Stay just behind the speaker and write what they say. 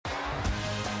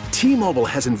T-Mobile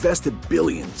has invested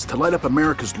billions to light up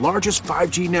America's largest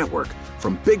 5G network,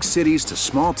 from big cities to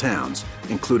small towns,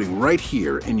 including right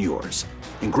here in yours.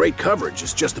 And great coverage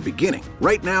is just the beginning.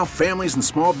 Right now, families and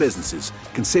small businesses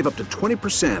can save up to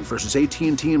 20% versus AT&T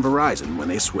and Verizon when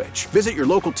they switch. Visit your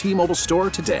local T-Mobile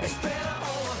store today.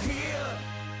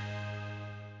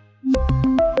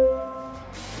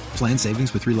 Plan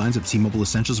savings with 3 lines of T-Mobile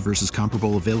Essentials versus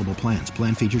comparable available plans.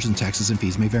 Plan features and taxes and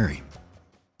fees may vary.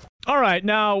 All right,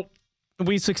 now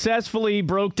we successfully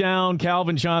broke down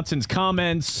Calvin Johnson's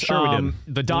comments. Sure we did.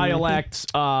 The dialect,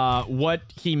 what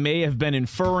he may have been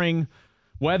inferring,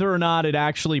 whether or not it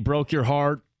actually broke your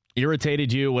heart,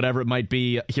 irritated you, whatever it might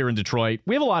be here in Detroit.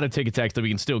 We have a lot of ticket text that we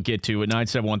can still get to at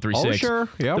 97136. Oh, sure.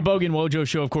 Yep. The Bogan Wojo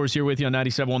Show, of course, here with you on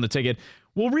 97.1 The Ticket.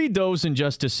 We'll read those in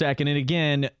just a second. And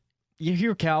again, you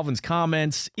hear Calvin's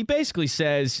comments. He basically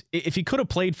says if he could have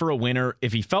played for a winner,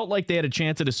 if he felt like they had a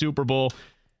chance at a Super Bowl,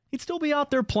 he'd still be out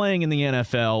there playing in the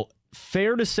NFL.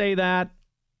 Fair to say that?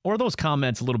 Or are those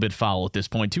comments a little bit foul at this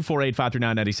point?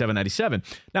 248-539-9797.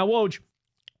 Now, Woj,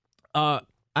 I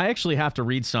actually have to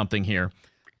read something here.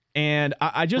 And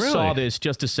I just saw this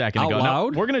just a second ago. Out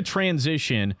loud? Now, we're going to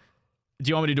transition. Do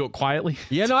you want me to do it quietly?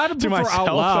 Yeah, no, I'd prefer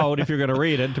out loud if you're going to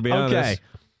read it, to be honest. Okay.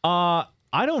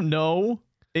 I don't know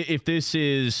if this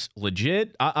is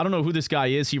legit. I don't know who this guy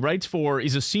is.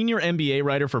 He's a senior NBA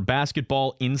writer for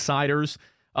Basketball Insiders,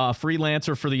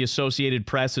 freelancer for the Associated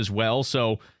Press as well.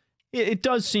 So it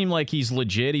does seem like he's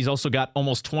legit. He's also got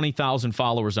almost 20,000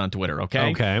 followers on Twitter,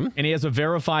 okay? Okay. And he has a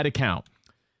verified account.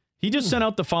 He just sent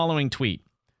out the following tweet.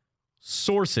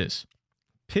 Sources: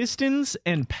 Pistons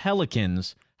and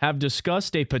Pelicans have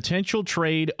discussed a potential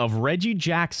trade of Reggie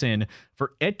Jackson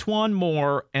for Etuan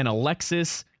Moore and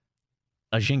Alexis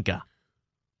Ajinka.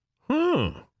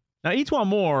 Now, Etuan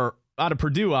Moore, out of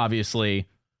Purdue, obviously,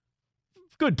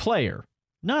 good player.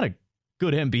 Not a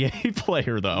good NBA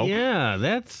player, though. Yeah,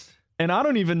 that's... And I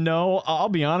don't even know, I'll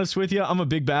be honest with you, I'm a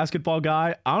big basketball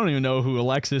guy. I don't even know who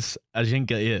Alexis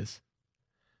Ajinka is.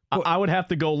 I would have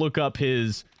to go look up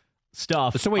his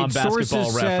stuff So wait, on Basketball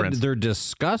sources Reference. said they're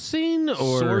discussing,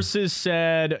 or... Sources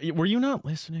said, were you not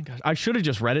listening, guys? I should have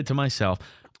just read it to myself.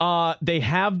 They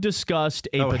have discussed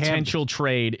a potential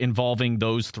trade involving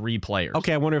those 3 players.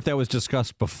 Okay, I wonder if that was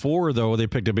discussed before, though, they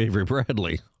picked up Avery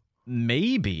Bradley.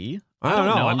 Maybe. I don't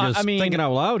know. I'm just thinking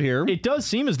out loud here. It does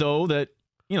seem as though that,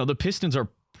 the Pistons are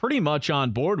pretty much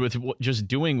on board with just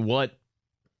doing what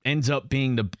ends up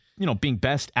being being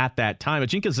best at that time.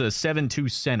 Ajinka's a 7'2"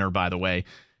 center, by the way.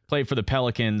 Played for the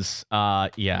Pelicans.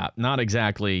 Not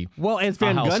exactly. Well, as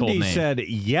Van Gundy said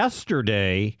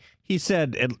yesterday, he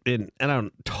said, and I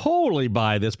don't totally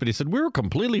buy this, but he said, we were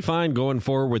completely fine going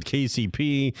forward with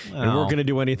KCP and weren't going to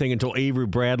do anything until Avery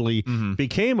Bradley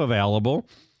became available.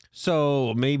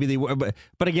 So maybe they were.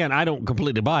 But again, I don't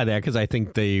completely buy that because I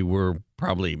think they were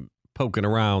probably poking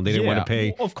around. They didn't want to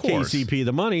pay KCP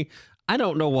the money. I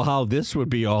don't know how this would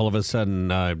be all of a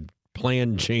sudden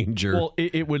plan changer. Well,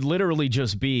 it would literally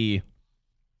just be,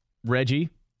 Reggie,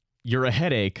 you're a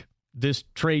headache. This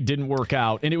trade didn't work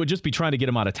out, and it would just be trying to get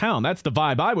him out of town. That's the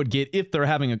vibe I would get if they're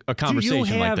having a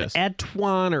conversation like this. Do you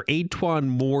have Etuan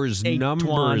Moore's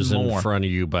numbers in front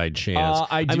of you by chance?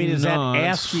 I mean, is that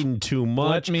asking too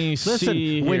much? Let me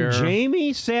see when here.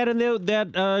 Jamie sat in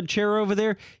that chair over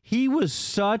there, he was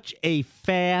such a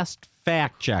fast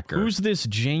fact checker. Who's this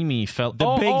Jamie fella? The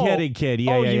big-headed kid.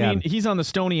 Yeah, you mean he's on the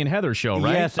Stoney and Heather show,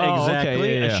 right? Yes, exactly.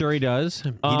 Okay, yeah. Sure he does.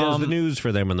 He does the news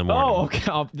for them in the morning.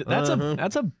 Oh, okay.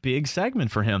 That's a big segment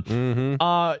for him.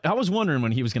 I was wondering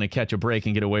when he was going to catch a break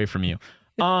and get away from you.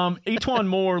 Etuan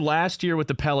Moore last year with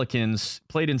the Pelicans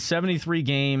played in 73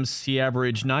 games. He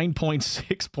averaged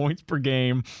 9.6 points per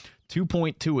game.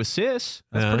 2.2 assists.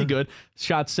 That's pretty good.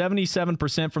 Shot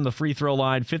 77% from the free throw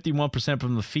line, 51%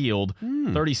 from the field,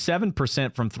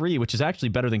 37% from 3, which is actually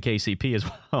better than KCP as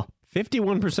well.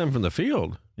 51% from the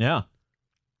field? Yeah.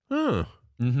 Huh.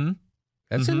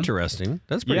 That's interesting.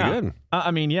 That's pretty good.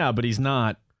 But he's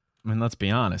not. Let's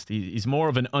be honest. He's more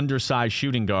of an undersized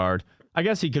shooting guard. I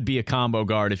guess he could be a combo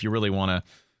guard if you really want to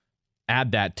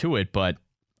add that to it, but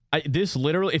this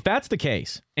literally, if that's the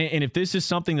case, and if this is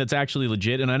something that's actually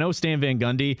legit, and I know Stan Van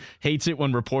Gundy hates it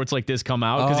when reports like this come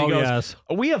out because he goes,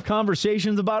 we have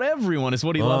conversations about everyone, is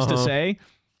what he loves to say.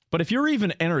 But if you're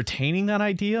even entertaining that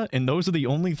idea, and those are the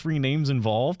only 3 names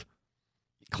involved,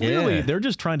 clearly they're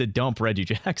just trying to dump Reggie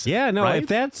Jackson. Yeah, no, right? if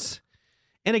that's,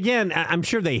 and again, I'm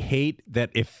sure they hate that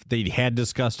if they had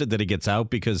discussed it, that it gets out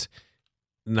because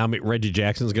now Reggie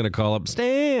Jackson's going to call up,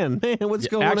 Stan, man, what's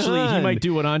going on? Actually, he might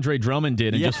do what Andre Drummond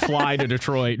did and just fly to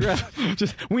Detroit.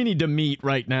 We need to meet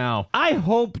right now. I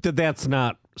hope that that's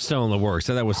not still in the works.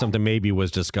 That was something maybe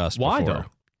was discussed Why, before. though?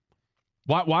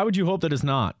 Why would you hope that it's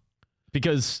not?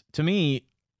 Because to me,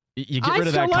 you get rid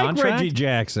of that like contract. Reggie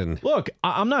Jackson. Look,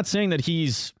 I'm not saying that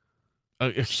he's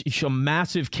a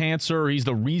massive cancer. He's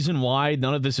the reason why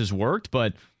none of this has worked.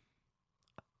 But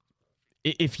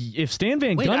if Stan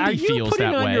Van Gundy feels that way, are you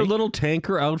putting on your little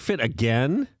tanker outfit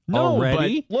again? No,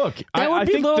 already? But look, I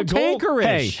think little the goal,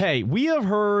 tankerish. Hey, we have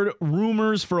heard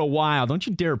rumors for a while. Don't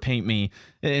you dare paint me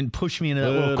and push me in a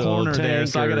little corner tanker.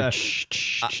 there.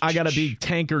 So I gotta be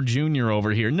Tanker Jr.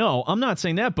 over here. No, I'm not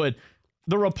saying that, but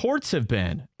the reports have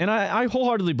been, and I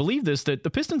wholeheartally believe this, that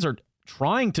the Pistons are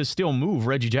trying to still move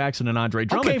Reggie Jackson and Andre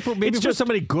Drummond. Okay, maybe for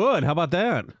somebody good. How about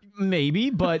that? Maybe,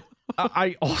 but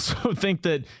I also think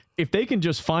that if they can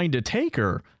just find a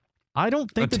taker, I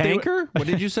don't think a tanker. What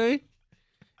did you say?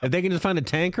 If they can just find a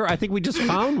tanker, I think we just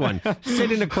found one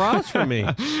sitting across from me.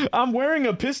 I'm wearing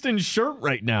a Pistons shirt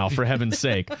right now, for heaven's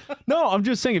sake. No, I'm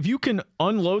just saying, if you can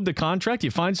unload the contract, you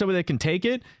find somebody that can take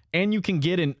it, and you can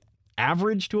get an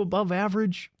average to above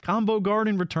average combo guard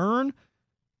in return,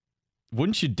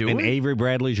 wouldn't you do it? And Avery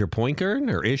Bradley's your point guard,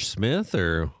 or Ish Smith,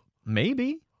 or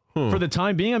maybe for the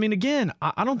time being. I mean, again,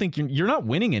 I don't think you're not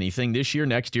winning anything this year,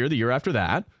 next year, the year after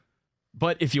that.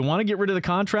 But if you want to get rid of the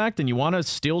contract and you want to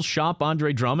still shop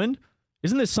Andre Drummond,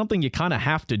 isn't this something you kind of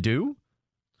have to do?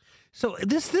 So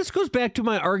this goes back to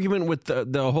my argument with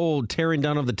the whole tearing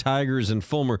down of the Tigers and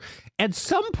Fulmer. At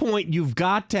some point, you've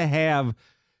got to have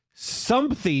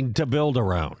something to build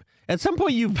around. At some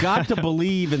point, you've got to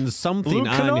believe in something Luke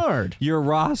on Kennard. Your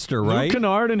roster, right? Luke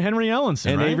Kennard and Henry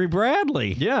Ellenson, and right? Avery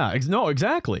Bradley. Yeah, no,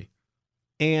 exactly.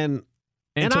 And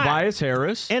Tobias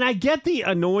Harris. And I get the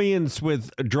annoyance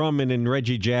with Drummond and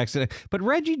Reggie Jackson. But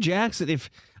Reggie Jackson, if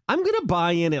I'm going to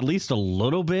buy in at least a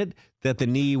little bit that the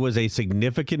knee was a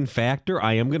significant factor,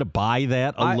 I am going to buy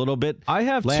that a little bit. I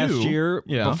have last year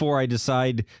before I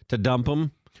decide to dump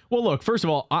him. Well, look, first of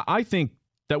all, I think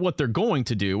that what they're going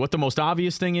to do, what the most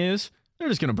obvious thing is, they're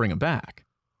just going to bring him back.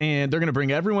 And they're going to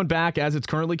bring everyone back as it's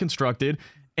currently constructed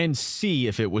and see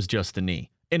if it was just the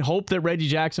knee. And hope that Reggie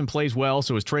Jackson plays well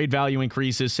so his trade value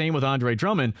increases. Same with Andre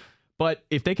Drummond. But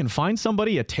if they can find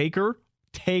somebody, a taker,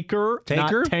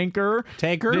 not tanker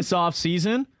this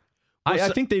offseason, I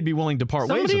think they'd be willing to part ways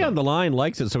with him. Somebody on the line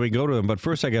likes it, so we go to him. But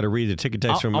first, I got to read the ticket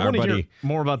text from our buddy. Hear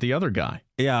more about the other guy.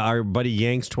 Yeah, our buddy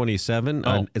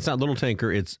Yanks27. It's not Little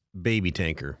Tanker, it's Baby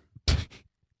Tanker.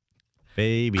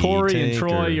 Baby Corey tanker. and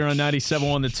Troy, you're on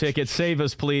 97.1 The Ticket. Save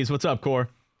us, please. What's up, Cor?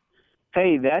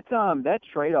 Hey, that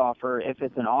trade offer, if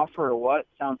it's an offer or what,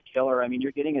 sounds killer. I mean,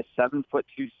 you're getting a 7'2"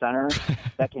 center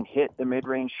that can hit the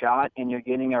mid-range shot, and you're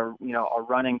getting a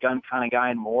run and gun kind of guy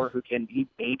and more who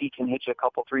maybe can hit you a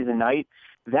couple threes a night.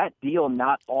 That deal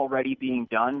not already being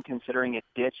done, considering it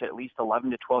ditched at least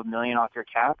 $11 to $12 million off your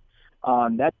cap.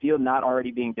 That deal not already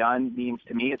being done means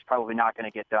to me it's probably not going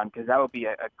to get done, because that would be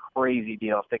a crazy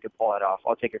deal if they could pull it off.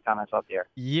 I'll take your comments up there.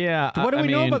 Yeah. What do we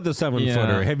know about the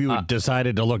 7-footer? Have you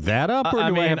decided to look that up, or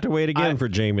do I have to wait again for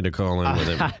Jamie to call in with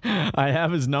him? I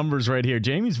have his numbers right here.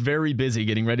 Jamie's very busy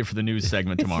getting ready for the news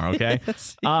segment tomorrow, okay?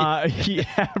 He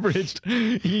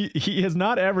has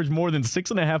not averaged more than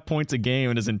 6.5 points a game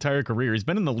in his entire career. He's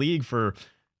been in the league for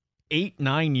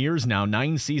 8-9 years now,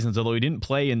 9 seasons, although he didn't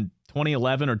play in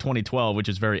 2011 or 2012, which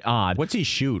is very odd. What's he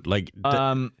shoot? Like,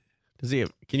 does he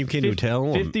have, can you tell?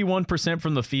 51%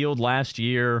 from the field last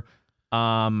year.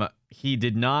 He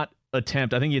did not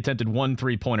attempt, I think he attempted 1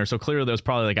 3-pointer, so clearly there was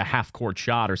probably like a half-court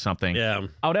shot or something. Yeah.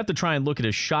 I would have to try and look at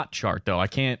his shot chart, though. I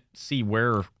can't see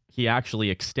where he actually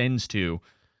extends to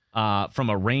from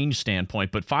a range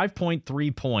standpoint, but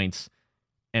 5.3 points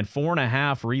and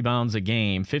 4.5 rebounds a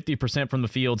game, 50% from the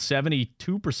field,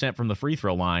 72% from the free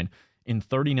throw line in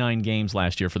 39 games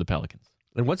last year for the Pelicans.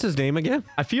 And what's his name again?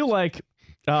 I feel like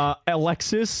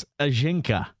Alexis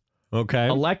Ajinka. Okay.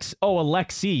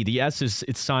 Alexi. The S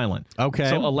it's silent. Okay.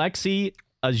 So Alexi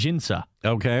Ajinca.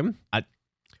 Okay.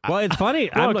 Well, it's funny.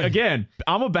 Again,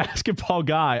 I'm a basketball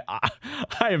guy.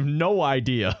 I have no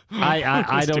idea.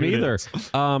 I don't either.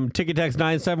 Ticket text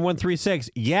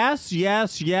 97136. Yes,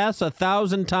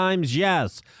 1,000 times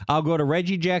yes. I'll go to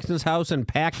Reggie Jackson's house and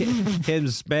pack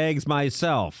his bags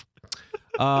myself.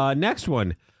 Next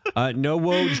one. No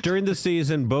Woj during the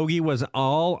season. Bogey was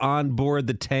all on board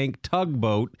the tank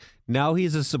tugboat. Now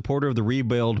he's a supporter of the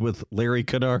rebuild with Larry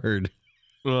Kennard.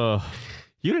 You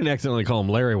didn't accidentally call him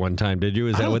Larry one time, did you?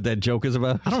 Is that what that joke is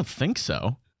about? I don't think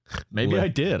so. Maybe I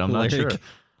did. I'm not sure.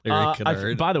 Larry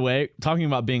Kennard. By the way, talking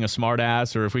about being a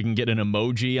smartass, or if we can get an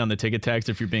emoji on the ticket text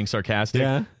if you're being sarcastic,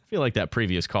 yeah. I feel like that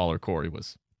previous caller, Corey,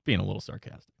 was being a little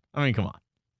sarcastic. I mean, come on.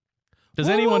 Does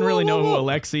anyone really know who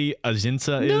Alexei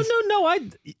Ajinça is? No.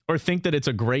 Or think that it's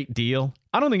a great deal?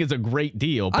 I don't think it's a great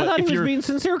deal. But I thought if he was you're being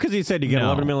sincere because he said you get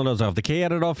 11 million off the K,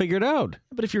 had it all figured out.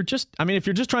 But if you're just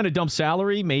trying to dump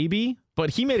salary, maybe.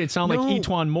 But he made it sound like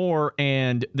Etuan Moore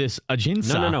and this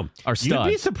Ajinça are studs. You'd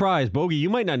be surprised, Bogey. You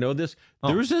might not know this.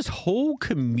 There's this whole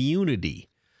community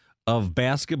of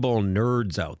basketball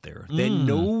nerds out there that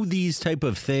know these type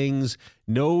of things,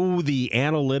 know the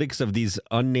analytics of these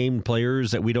unnamed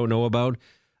players that we don't know about.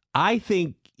 I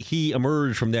think he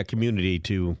emerged from that community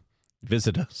to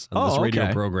visit us on this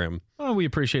radio program. Well, we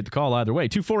appreciate the call either way.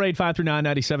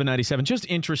 248-539-9797. Just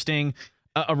interesting.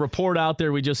 A report out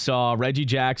there we just saw, Reggie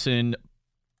Jackson,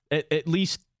 at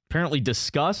least apparently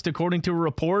discussed, according to a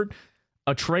report,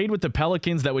 a trade with the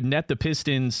Pelicans that would net the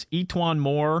Pistons Etuan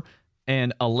Moore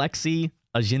and Alexei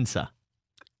Ajinça.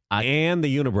 And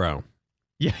the unibrow.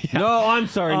 Yeah. No, I'm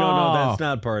sorry. No, that's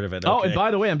not part of it. Okay. Oh, and by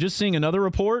the way, I'm just seeing another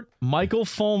report. Michael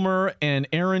Fulmer and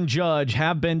Aaron Judge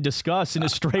have been discussed in a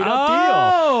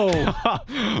straight-up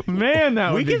deal. Man,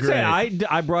 that would be great. Say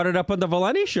I brought it up on the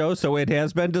Valenti show, so it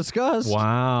has been discussed.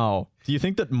 Wow. Do you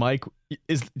think that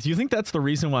do you think that's the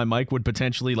reason why Mike would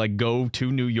potentially go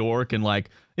to New York and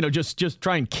just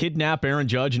try and kidnap Aaron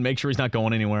Judge and make sure he's not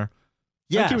going anywhere?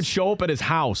 Yeah, he would show up at his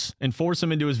house and force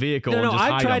him into his vehicle. No, and just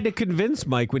I tried to convince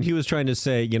Mike when he was trying to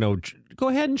say, go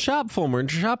ahead and shop Fulmer and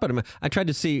shop at him. I tried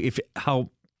to see how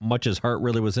much his heart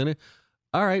really was in it.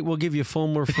 All right, we'll give you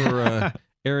Fulmer for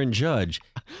Aaron Judge.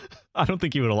 I don't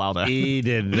think he would allow that. He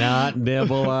did not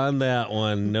nibble on that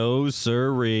one. No,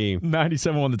 sirree.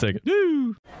 97 won the ticket.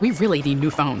 Woo! We really need new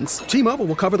phones. T-Mobile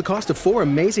will cover the cost of 4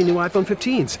 amazing new iPhone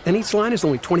 15s, and each line is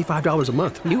only $25 a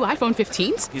month. New iPhone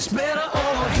 15s? It's better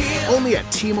over here. Only at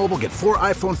T-Mobile, get 4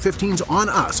 iPhone 15s on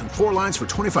us and 4 lines for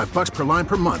 $25 per line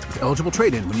per month with eligible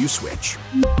trade-in when you switch.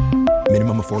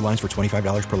 Minimum of 4 lines for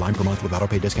 $25 per line per month with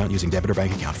autopay discount using debit or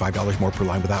bank account. $5 more per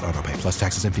line without autopay, plus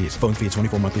taxes and fees. Phone fee at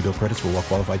 24 monthly bill credits for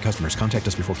well-qualified customers. Contact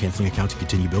us before canceling account to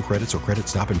continue bill credits or credit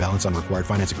stop and balance on required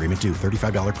finance agreement due.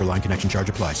 $35 per line connection charge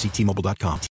applies. See T-Mobile.com.